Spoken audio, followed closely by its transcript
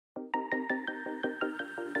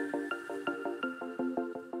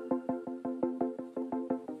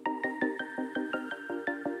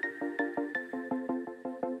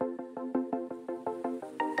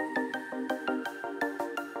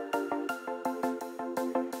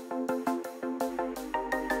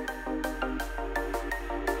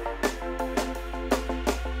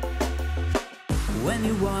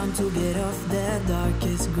When you want to get off the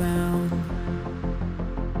darkest ground,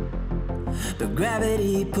 but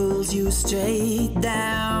gravity pulls you straight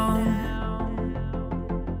down.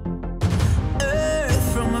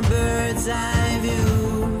 Earth from a bird's eye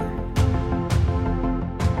view.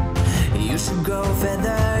 You should grow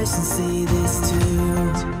feathers and see this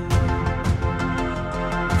too.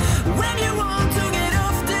 When you want to get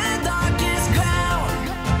off the darkest ground,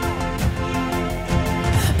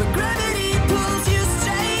 but gravity pulls you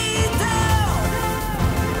straight down.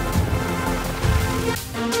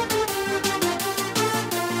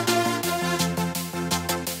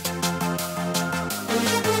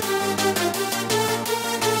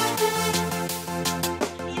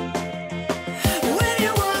 When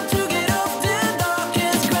you want to get off the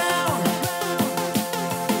darkest ground,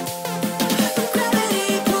 but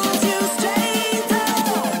gravity pulls you straight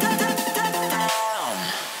down.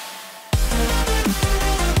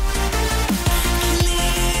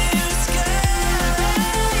 Clear sky.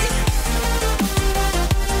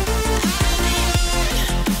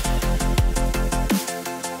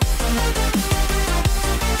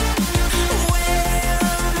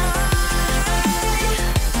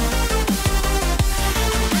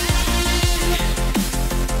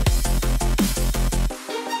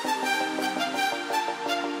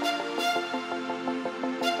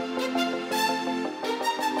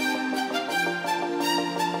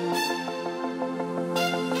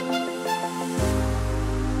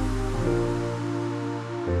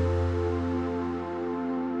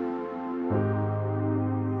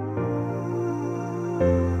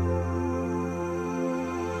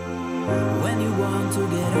 When you want to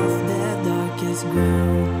get off the darkest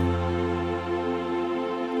ground,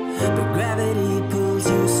 but gravity pulls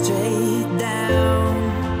you straight down.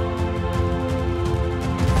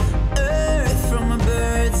 Earth from a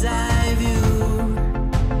bird's eye view.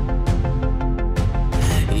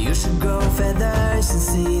 You should grow feathers and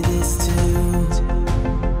see this too.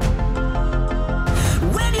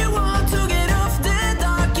 When you want to get off the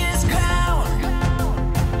darkest ground,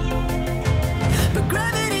 but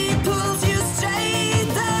gravity pulls you straight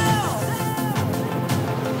down.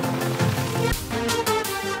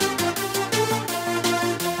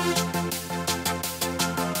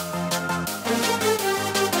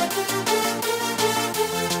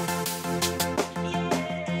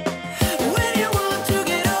 When you want to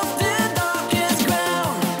get off the darkest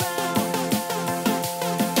ground,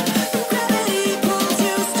 but gravity pulls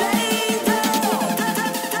you straight down.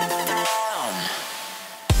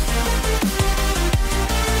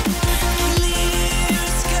 Clear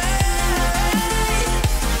sky.